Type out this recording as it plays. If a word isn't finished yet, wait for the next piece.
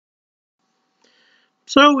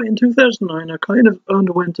So, in 2009, I kind of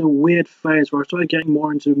underwent a weird phase where I started getting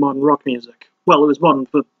more into modern rock music. Well, it was modern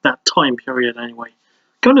for that time period anyway.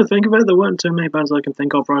 Come to think of it, there weren't too many bands I can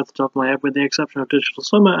think of right off the top of my head with the exception of Digital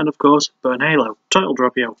Summer and, of course, Burn Halo, title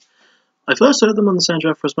drop yo. I first heard them on the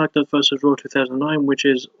soundtrack for SmackDown vs. Raw 2009, which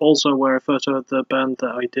is also where I first heard the band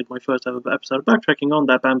that I did my first ever episode of Backtracking on,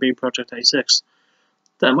 that band being Project A6.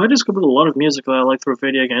 Damn, I discovered a lot of music that I liked through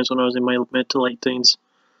video games when I was in my mid to late teens.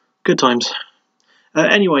 Good times.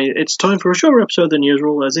 Anyway, it's time for a shorter episode than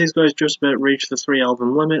usual, as these guys just about reached the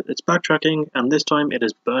 3-album limit. It's Backtracking, and this time it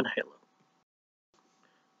is Burn Halo.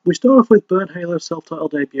 We start off with Burn Halo's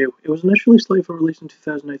self-titled debut. It was initially slated for release in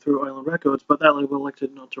 2008 through Island Records, but that label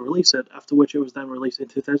elected not to release it, after which it was then released in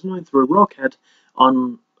 2009 through Rockhead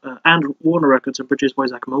and Warner Records and produced by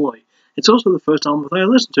Zach Malloy. It's also the first album that I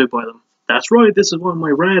listened to by them. That's right, this is one of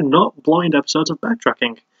my rare, not blind episodes of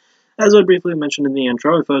Backtracking. As I briefly mentioned in the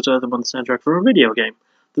intro, I first heard them on the soundtrack for a video game.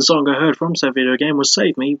 The song I heard from said video game was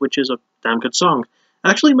Save Me, which is a damn good song. I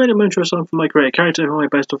actually made a intro song for my creative character who I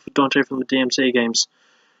based off of Dante from the DMC games.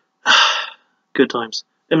 Good times.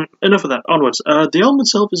 Enough of that, onwards. The album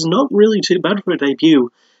itself is not really too bad for a debut.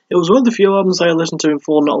 It was one of the few albums I listened to in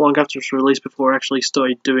full not long after its release before I actually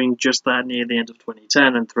started doing just that near the end of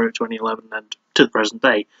 2010 and through 2011 and to the present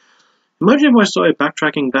day. Imagine if I started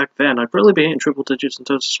backtracking back then, I'd probably be hitting triple digits in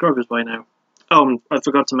terms of subscribers by now. Oh, and I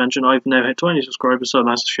forgot to mention, I've now hit 20 subscribers, so a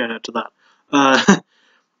massive shout out to that.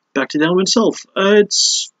 Back to the album itself.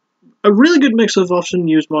 It's a really good mix of often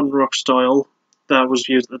used modern rock style that was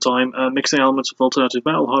used at the time, mixing elements of alternative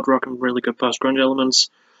metal, hard rock, and really good post-grunge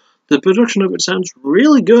elements. The production of it sounds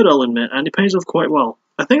really good, I'll admit, and it pays off quite well.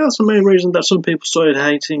 I think that's the main reason that some people started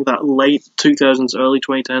hating that late 2000s, early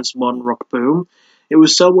 2010s modern rock boom. It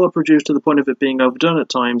was so well produced to the point of it being overdone at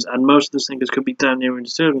times, and most of the singers could be damn near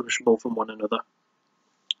indistinguishable from one another.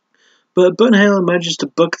 But Burn Halo manages to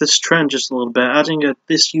buck this trend just a little bit, adding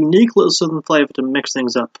this unique little southern flavour to mix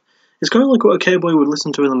things up. It's kind of like what a cowboy would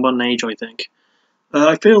listen to in the modern age, I think.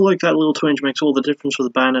 I feel like that little twinge makes all the difference for the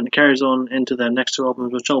band, and it carries on into their next two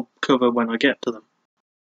albums, which I'll cover when I get to them.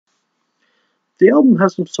 The album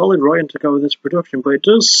has some solid writing to go with its production, but it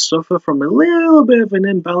does suffer from a little bit of an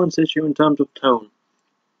imbalance issue in terms of tone.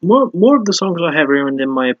 More of the songs are heavier and, in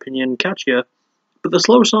my opinion, catchier, but the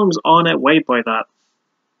slower songs aren't outweighed by that.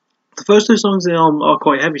 The first two songs in the album are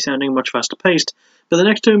quite heavy sounding, much faster paced, but the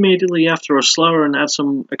next two immediately after are slower and add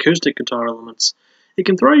some acoustic guitar elements. It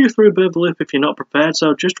can throw you through a bit of a loop if you're not prepared,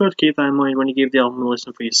 so just try to keep that in mind when you give the album a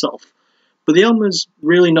listen for yourself. But the album is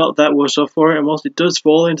really not that worse off for it, and whilst it does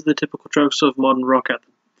fall into the typical tropes of modern rock at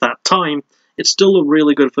that time, it's still a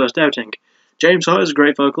really good first outing. James Hart is a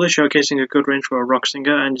great vocalist, showcasing a good range for a rock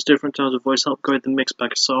singer, and his different tones of voice help guide the mixed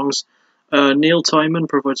bag of songs. Neil Tiemann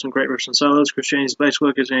provides some great riffs and solos. Chris Jane's bass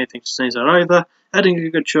work is anything to sneeze at either, adding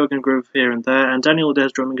a good chug and groove here and there, and Daniel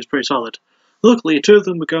Adair's drumming is pretty solid. Luckily, two of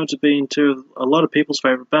them were going to be into a lot of people's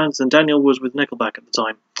favourite bands, and Daniel was with Nickelback at the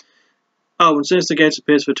time. Oh, and Sinister Gates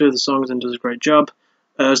appears for two of the songs and does a great job.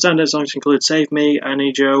 Standout songs include Save Me, I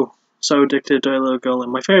Need You, So Addicted, Dirty Little Girl,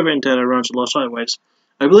 and my favourite in Dead I Runs a Lost Highways.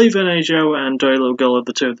 I believe N.A. Joe and Dirty Little Girl are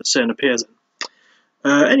the two that Sin appears in.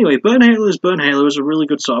 Anyway, Burn Halo is a really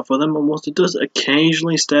good start for them, and whilst it does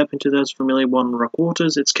occasionally step into those familiar modern rock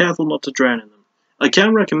waters, it's careful not to drown in them. I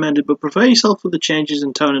can recommend it, but prepare yourself for the changes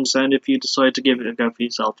in tone and sound if you decide to give it a go for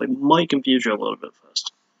yourself. It might confuse you a little bit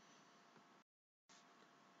first.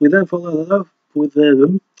 We then follow that up with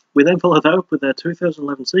their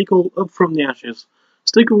 2011 sequel, Up From the Ashes.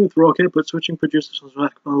 Sticking with Rocket, but switching producers from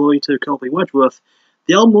Zach Malloy to Colby Wedgworth,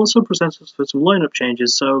 the album also presents us with some lineup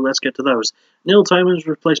changes, so let's get to those. Neil Tiemann is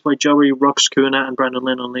replaced by Joey Roxcuna and Brandon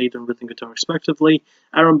Lynn on lead and rhythm guitar respectively.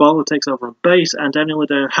 Aaron Barlow takes over on bass, and Daniel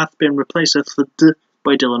Adair hath been replaced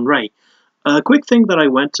by Dylan Ray. A quick thing that I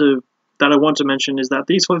want to mention is that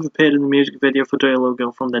these five appeared in the music video for Dirty Little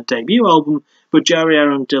Girl from their debut album, but Jerry,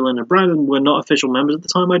 Aaron, Dylan, and Brandon were not official members at the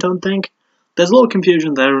time, I don't think. There's a lot of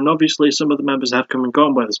confusion there, and obviously some of the members have come and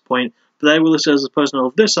gone by this point, but they were listed as personnel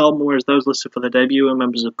of this album, whereas those listed for their debut were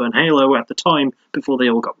members of Burn Halo at the time, before they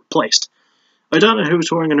all got replaced. I don't know who's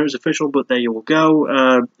touring and who's official, but there you will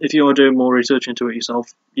go. If you are doing more research into it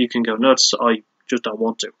yourself, you can go nuts. I just don't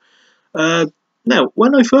want to. Now,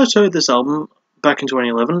 when I first heard this album, back in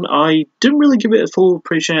 2011, I didn't really give it a full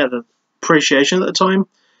appreciation at the time.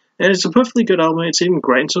 And it's a perfectly good album, it's even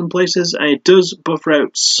great in some places, and it does buffer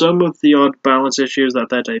out some of the odd balance issues that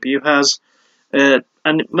their debut has. And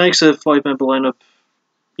it makes a five-member lineup,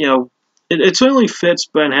 it certainly fits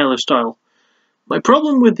Burn Halo style. My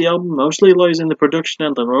problem with the album mostly lies in the production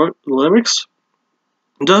and the lyrics.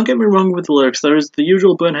 Don't get me wrong with the lyrics, there is the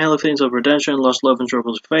usual Burn Halo themes of redemption, lost love and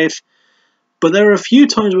struggles of faith, But there are a few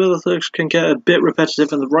times where the lyrics can get a bit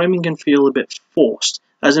repetitive and the rhyming can feel a bit forced,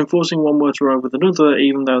 as in forcing one word to rhyme with another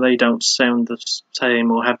even though they don't sound the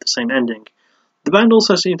same or have the same ending. The band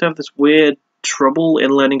also seemed to have this weird trouble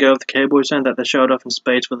in letting go of the cowboy sound that they showed off in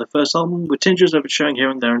spades for the first album, with tinges of it showing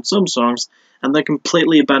here and there in some songs, and then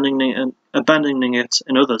completely abandoning it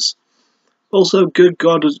in others. Also, Good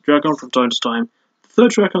God does drag on from time to time. The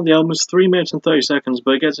third track on the album is 3 minutes and 30 seconds,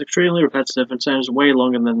 but it gets extremely repetitive and sounds way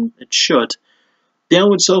longer than it should. The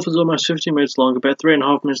album itself is almost 15 minutes long, about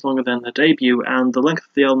 3.5 minutes longer than the debut, and the length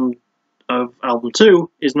of the album 2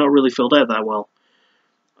 is not really filled out that well.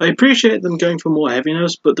 I appreciate them going for more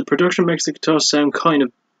heaviness, but the production makes the guitars sound kind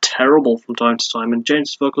of terrible from time to time, and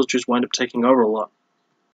James' vocals just wind up taking over a lot.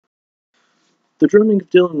 The drumming of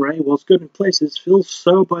Dylan Ray, whilst good in places, feels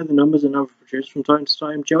so by the numbers and overproduced from time to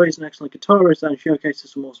time. Joey is an excellent guitarist and showcases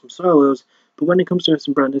some awesome solos, but when it comes to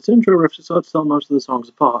some Brandon's intro riffs, it's hard to tell most of the songs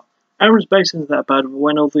apart. Aaron's bass isn't that bad, but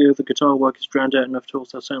when all the other guitar work is drowned out enough to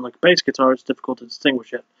also sound like a bass guitar, it's difficult to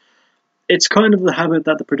distinguish it. It's kind of the habit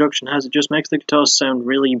that the production has, it just makes the guitars sound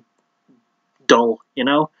really dull, you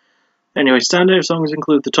know? Anyway, standout songs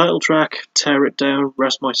include the title track, Tear It Down,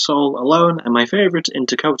 Rest My Soul, Alone, and my favourite, In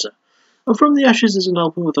Dakota. And From the Ashes is an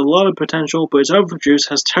album with a lot of potential, but it's overproduced,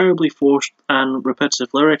 has terribly forced and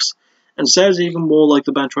repetitive lyrics, and sounds even more like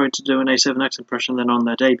the band tried to do an A7X impression than on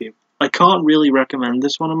their debut. I can't really recommend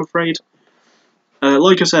this one, I'm afraid.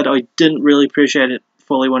 Like I said, I didn't really appreciate it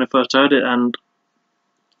fully when I first heard it, and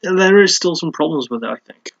there is still some problems with it, I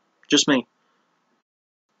think. Just me.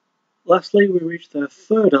 Lastly, we reached their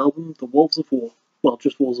third album, The Wolves of War. Well,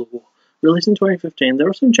 just Wolves of War. Released in 2015, there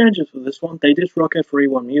are some changes for this one. They did rock out for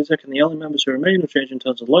E1 Music, and the only members who remain unchanged in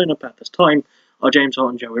terms of lineup at this time are James Holt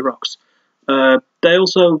and Joey Rocks. They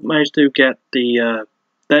also managed to get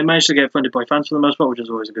funded by fans for the most part, which is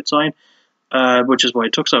always a good sign, which is why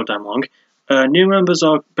it took so damn long. New members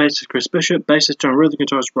are bassist Chris Bishop, bassist John Ruth,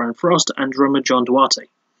 guitarist Brian Frost, and drummer John Duarte.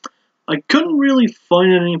 I couldn't really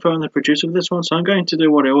find any info on the producer of this one, so I'm going to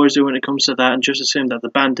do what I always do when it comes to that and just assume that the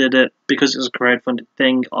band did it because it's a crowdfunded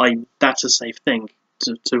thing. That's a safe thing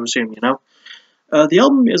to assume, you know? The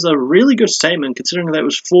album is a really good statement considering that it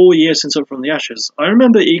was 4 years since Up From the Ashes. I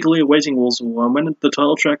remember eagerly awaiting Wolves of War, and when the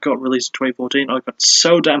title track got released in 2014, I got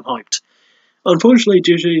so damn hyped. Unfortunately,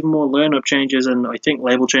 due to even more lineup changes and I think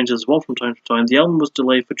label changes as well from time to time, the album was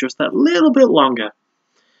delayed for just that little bit longer.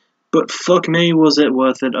 But fuck me, was it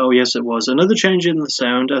worth it? Oh yes it was. Another change in the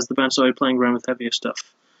sound as the band started playing around with heavier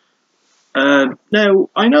stuff. Now,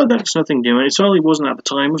 I know that's nothing new, and it certainly wasn't at the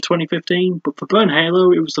time of 2015, but for Burn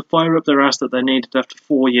Halo, it was the fire up their ass that they needed after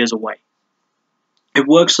 4 years away. It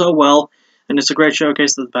works so well, and it's a great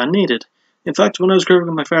showcase that the band needed. In fact, when I was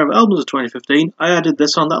covering my favourite albums of 2015, I added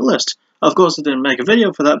this on that list. Of course, I didn't make a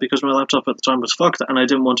video for that because my laptop at the time was fucked and I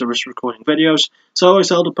didn't want to risk recording videos, so I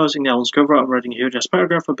settled on posting the album's cover art and writing a huge-ass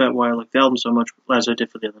paragraph about why I like the album so much as I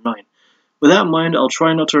did for the other 9. With that in mind, I'll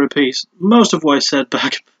try not to repeat most of what I said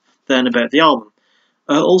back then about the album.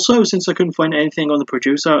 Also, since I couldn't find anything on the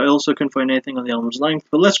producer, I also couldn't find anything on the album's length,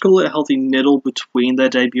 but let's call it a healthy middle between their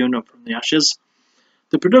debut and Up From the Ashes.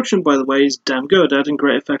 The production, by the way, is damn good, adding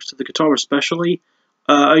great effects to the guitar especially.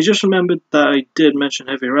 I just remembered that I did mention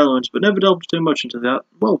heavier elements, but never delved too much into that.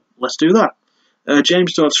 Well, let's do that.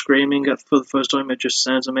 James starts screaming for the first time, it just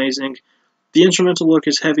sounds amazing. The instrumental work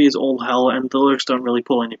is heavy as all hell, and the lyrics don't really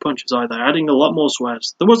pull any punches either, adding a lot more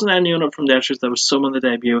swears. There wasn't any on Up From the Ashes, there was some on the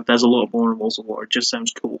debut, there's a lot more in Wolves of War, it just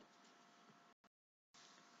sounds cool.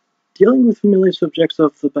 Dealing with familiar subjects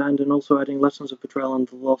of the band and also adding lessons of betrayal and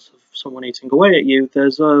the loss of someone eating away at you,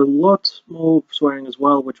 there's a lot more swearing as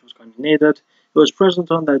well, which was kind of needed. It was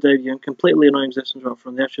present on their debut and completely non-existent Up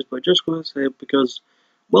From the Ashes, but just going to say it because,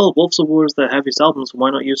 well, Wolves of War is their heaviest album, so why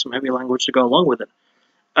not use some heavy language to go along with it?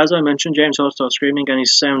 As I mentioned, James Hart starts screaming and he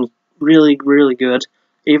sounds really, really good,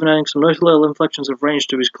 even adding some nice little inflections of range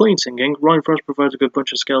to his clean singing. Ryan Frost provides a good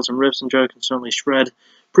bunch of scales and riffs, and Joe can certainly shred,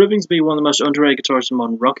 proving to be one of the most underrated guitarists in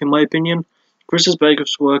modern rock in my opinion. Chris's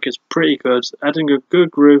bass work is pretty good, adding a good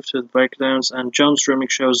groove to the breakdowns, and John's drumming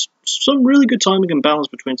shows some really good timing and balance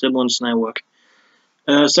between cymbal and snare work.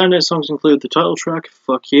 Standout songs include the title track,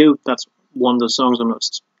 Fuck You, that's one of the songs, I'm not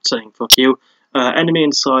saying fuck you, Enemy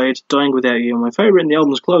Inside, Dying Without You, and my favourite in the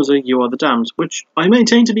album's closer, You Are the Damned, which I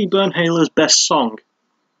maintain to be Burn Halo's best song.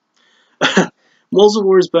 Wolves of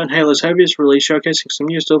War is Burn Halo's heaviest release, showcasing some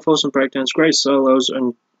new stuff, awesome breakdowns, great solos,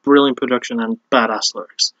 and brilliant production and badass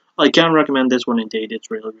lyrics. I can recommend this one indeed,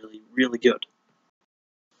 it's really, really, really good.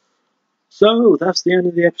 So, that's the end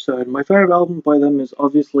of the episode. My favourite album by them is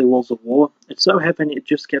obviously Wolves of War. It's so heavy it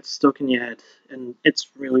just gets stuck in your head, and it's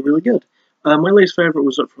really, really good. My least favourite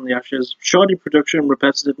was Up From the Ashes. Shoddy production,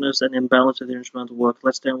 repetitiveness, and imbalance of the instrumental work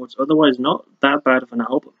lets down what's otherwise not that bad of an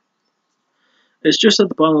album. It's just at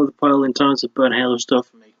the bottom of the pile in terms of Burn Halo stuff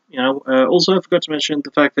for me. Also, I forgot to mention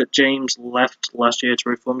the fact that James left last year to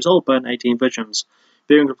reform his old band 18 Visions,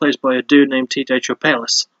 being replaced by a dude named TJ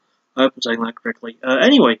Chopelis. I hope I'm saying that correctly.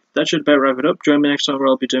 Anyway, that should about wrap it up. Join me next time where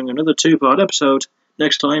I'll be doing another 2-part episode.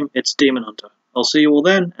 Next time, it's Demon Hunter. I'll see you all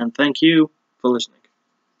then, and thank you for listening.